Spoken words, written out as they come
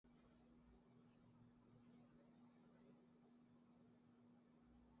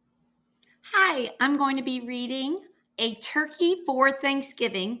Hi, I'm going to be reading A Turkey for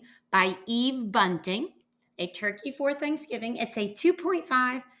Thanksgiving by Eve Bunting. A Turkey for Thanksgiving. It's a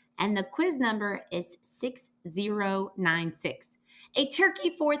 2.5 and the quiz number is 6096. A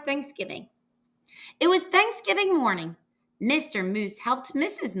Turkey for Thanksgiving. It was Thanksgiving morning. Mr. Moose helped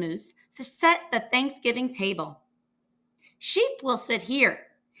Mrs. Moose to set the Thanksgiving table. Sheep will sit here.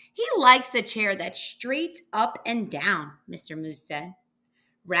 He likes a chair that's straight up and down, Mr. Moose said.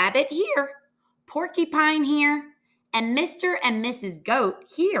 Rabbit here, Porcupine here, and Mr. and Mrs. Goat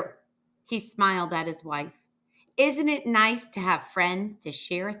here. He smiled at his wife. Isn't it nice to have friends to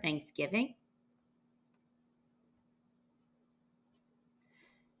share Thanksgiving?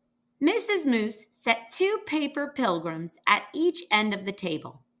 Mrs. Moose set two paper pilgrims at each end of the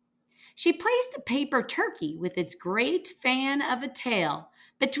table. She placed a paper turkey with its great fan of a tail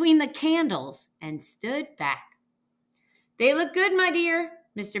between the candles and stood back. They look good, my dear,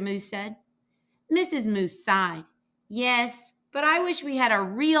 Mr. Moose said. Mrs. Moose sighed. Yes, but I wish we had a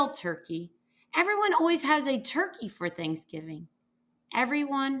real turkey. Everyone always has a turkey for Thanksgiving.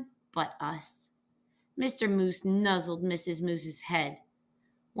 Everyone but us. Mr. Moose nuzzled Mrs. Moose's head.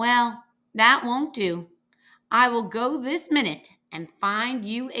 Well, that won't do. I will go this minute and find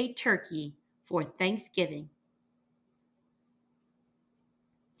you a turkey for Thanksgiving.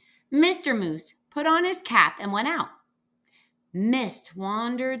 Mr. Moose put on his cap and went out. Mist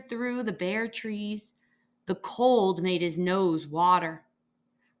wandered through the bare trees. The cold made his nose water.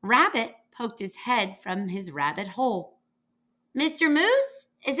 Rabbit poked his head from his rabbit hole. Mr. Moose,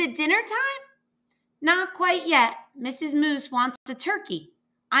 is it dinner time? Not quite yet. Mrs. Moose wants a turkey.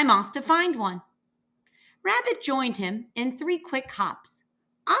 I'm off to find one. Rabbit joined him in 3 quick hops.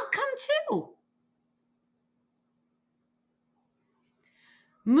 I'll come too.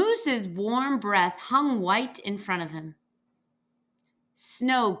 Moose's warm breath hung white in front of him.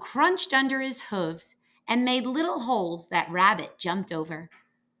 Snow crunched under his hooves and made little holes that Rabbit jumped over.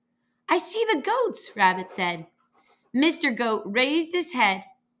 I see the goats, Rabbit said. Mr. Goat raised his head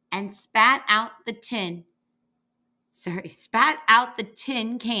and spat out the tin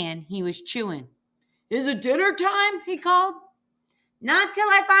can he was chewing. Is it dinner time? He called. Not till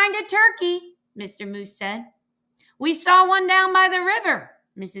I find a turkey, Mr. Moose said. We saw one down by the river,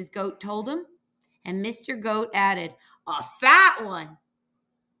 Mrs. Goat told him. And Mr. Goat added, a fat one.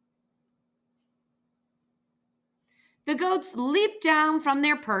 The goats leaped down from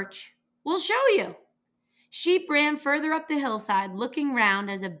their perch. We'll show you. Sheep ran further up the hillside, looking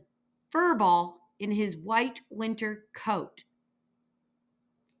round as a furball in his white winter coat.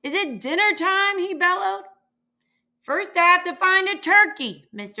 Is it dinner time? He bellowed. First I have to find a turkey,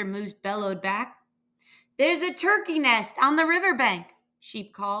 Mr. Moose bellowed back. There's a turkey nest on the riverbank,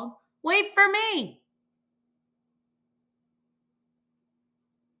 Sheep called. Wait for me.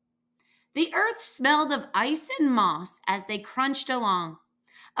 The earth smelled of ice and moss as they crunched along.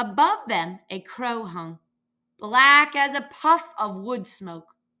 Above them, a crow hung, black as a puff of wood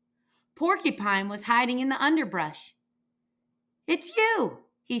smoke. Porcupine was hiding in the underbrush. It's you,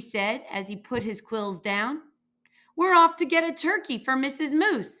 he said as he put his quills down. We're off to get a turkey for Mrs.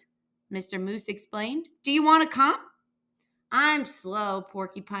 Moose, Mr. Moose explained. Do you want to come? I'm slow,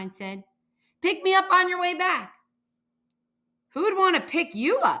 Porcupine said. Pick me up on your way back. Who'd want to pick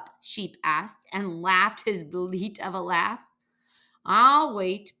you up? Sheep asked and laughed his bleat of a laugh. I'll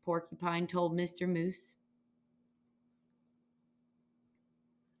wait, Porcupine told Mr. Moose.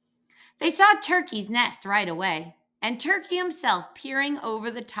 They saw Turkey's nest right away, and Turkey himself peering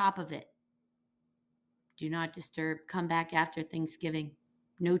over the top of it. Do not disturb. Come back after Thanksgiving.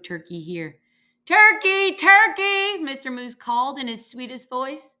 No turkey here. Turkey, turkey, Mr. Moose called in his sweetest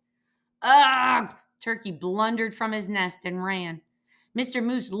voice. Ugh! Turkey blundered from his nest and ran. Mr.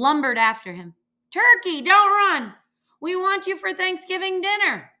 Moose lumbered after him. Turkey, don't run! We want you for Thanksgiving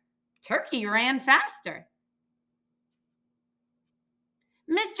dinner. Turkey ran faster.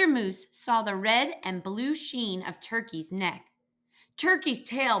 Mr. Moose saw the red and blue sheen of Turkey's neck. Turkey's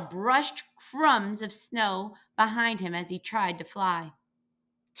tail brushed crumbs of snow behind him as he tried to fly.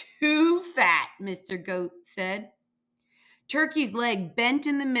 Too fat, Mr. Goat said. Turkey's leg bent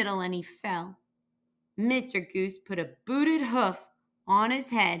in the middle and he fell. Mr. Goose put a booted hoof on his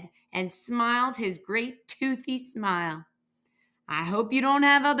head and smiled his great toothy smile. I hope you don't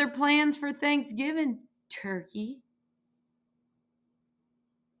have other plans for Thanksgiving, Turkey.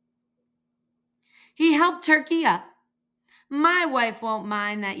 He helped Turkey up. My wife won't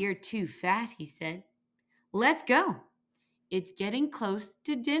mind that you're too fat, he said. Let's go. It's getting close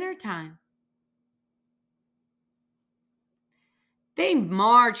to dinner time. They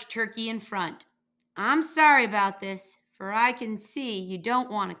marched Turkey in front. I'm sorry about this, for I can see you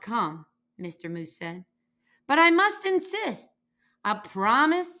don't want to come, Mr. Moose said. "But I must insist. A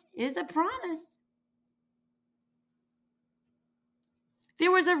promise is a promise."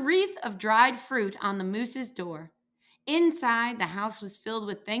 There was a wreath of dried fruit on the moose's door. Inside, the house was filled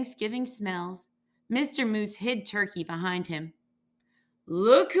with Thanksgiving smells. Mr. Moose hid Turkey behind him.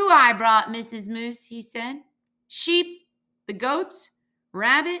 "Look who I brought, Mrs. Moose," he said. "Sheep, the goats,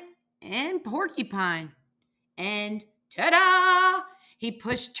 rabbit, and porcupine. And ta-da!" He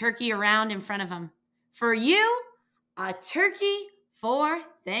pushed Turkey around in front of him. "For you, a turkey for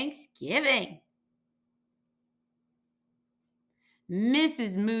Thanksgiving."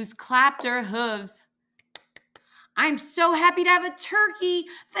 Mrs. Moose clapped her hooves. "I'm so happy to have a turkey.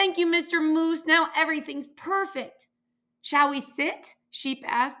 Thank you, Mr. Moose. Now everything's perfect." "Shall we sit?" Sheep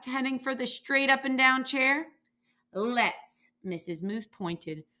asked, heading for the straight up and down chair. "Let's," Mrs. Moose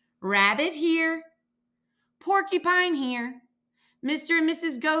pointed. "Rabbit here. Porcupine here. Mr. and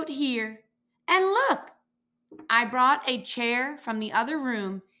Mrs. Goat here. And look, I brought a chair from the other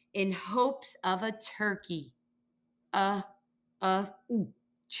room in hopes of a turkey." A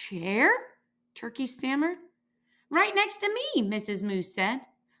chair?" Turkey stammered. "Right next to me," Mrs. Moose said.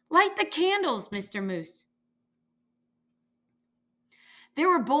 "Light the candles, Mr. Moose." There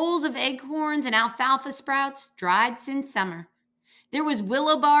were bowls of acorns and alfalfa sprouts, dried since summer. There was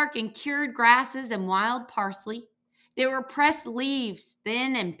willow bark and cured grasses and wild parsley. There were pressed leaves,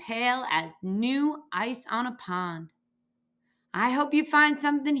 thin and pale as new ice on a pond. "I hope you find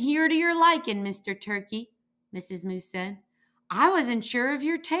something here to your liking, Mr. Turkey," Mrs. Moose said. "I wasn't sure of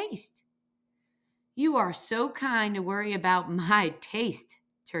your taste." "You are so kind to worry about my taste,"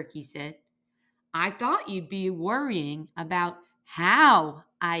 Turkey said. "I thought you'd be worrying about how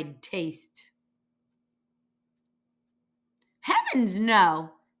I'd taste." "Heavens,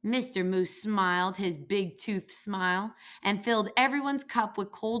 no!" Mr. Moose smiled his big-toothed smile and filled everyone's cup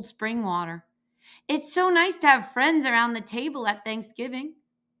with cold spring water. "It's so nice to have friends around the table at Thanksgiving."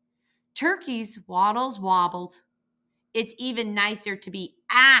 Turkey's wattles wobbled. "It's even nicer to be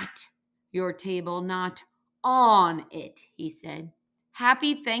at your table, not on it," he said.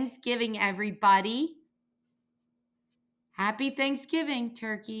 "Happy Thanksgiving, everybody." Happy Thanksgiving,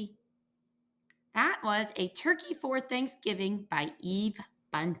 Turkey. That was A Turkey for Thanksgiving by Eve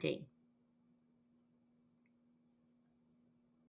Bunting.